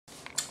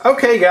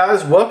Okay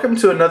guys, welcome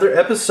to another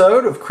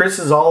episode of Chris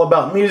is All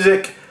About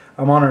Music.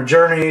 I'm on a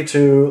journey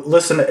to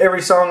listen to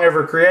every song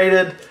ever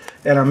created,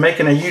 and I'm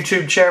making a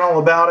YouTube channel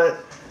about it.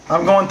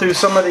 I'm going through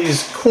some of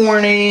these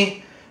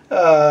corny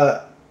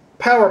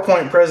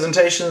PowerPoint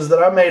presentations that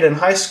I made in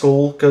high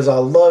school because I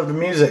loved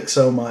music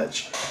so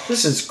much.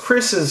 This is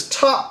Chris's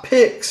top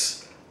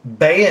picks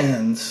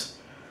bands.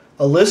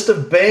 A list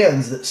of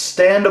bands that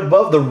stand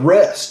above the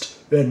rest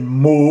and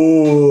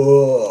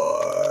more.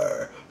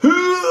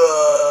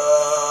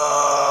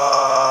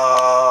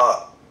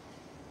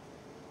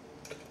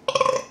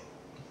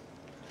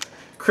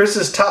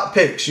 Chris's top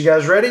picks. You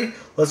guys ready?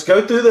 Let's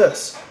go through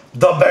this.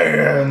 The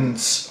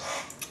bands.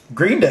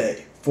 Green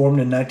Day,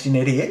 formed in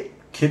 1988.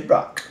 Kid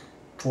Rock,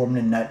 formed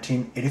in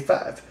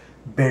 1985.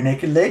 Bare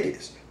Naked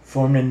Ladies,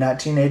 formed in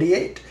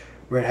 1988.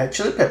 Red Hot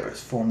Chili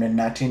Peppers, formed in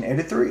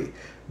 1983.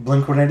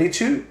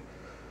 Blink-182,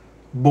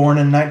 born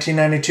in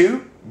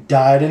 1992,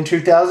 died in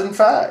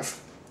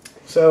 2005.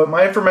 So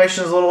my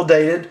information is a little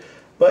dated,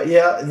 but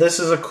yeah, this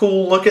is a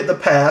cool look at the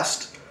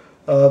past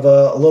of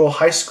a little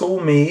high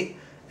school me.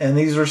 And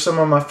these are some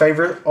of my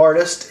favorite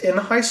artists in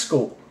high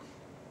school.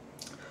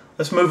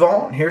 Let's move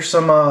on. Here's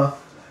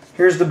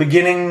the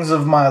beginnings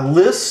of my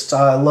list.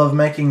 I love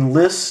making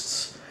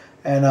lists.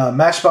 And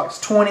Matchbox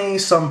 20,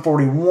 Sum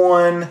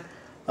 41.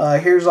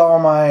 Here's all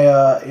my,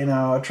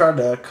 I tried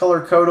to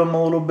color code them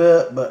a little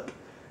bit. But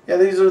yeah,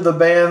 these are the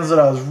bands that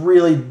I was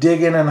really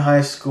digging in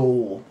high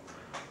school.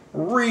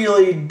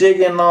 Really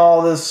digging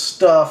all this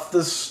stuff.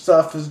 This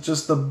stuff is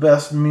just the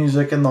best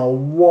music in the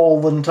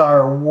whole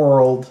entire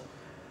world.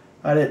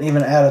 I didn't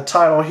even add a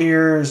title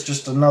here. It's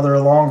just another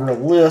longer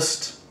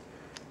list.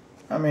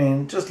 I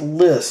mean, just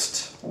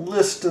list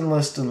and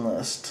list and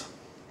list.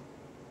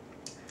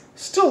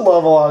 Still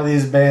love a lot of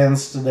these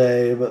bands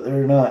today, but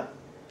they're not,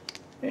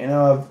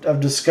 I've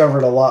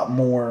discovered a lot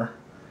more.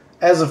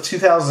 As of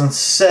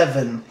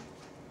 2007,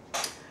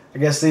 I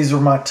guess these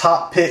were my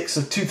top picks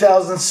of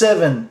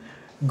 2007.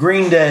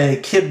 Green Day,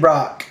 Kid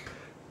Rock,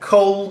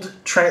 Cold,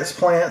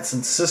 Transplants,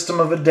 and System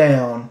of a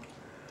Down.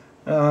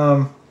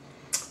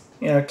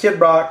 Kid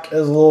Rock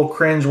is a little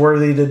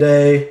cringeworthy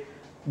today,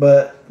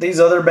 but these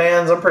other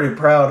bands I'm pretty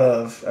proud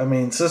of. I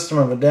mean, System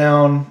of a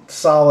Down,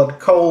 solid.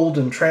 Cold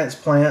and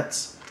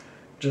Transplants,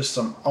 just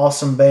some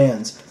awesome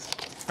bands.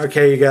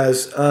 Okay, you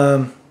guys,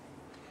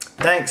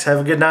 thanks. Have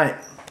a good night.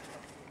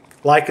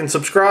 Like and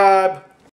subscribe.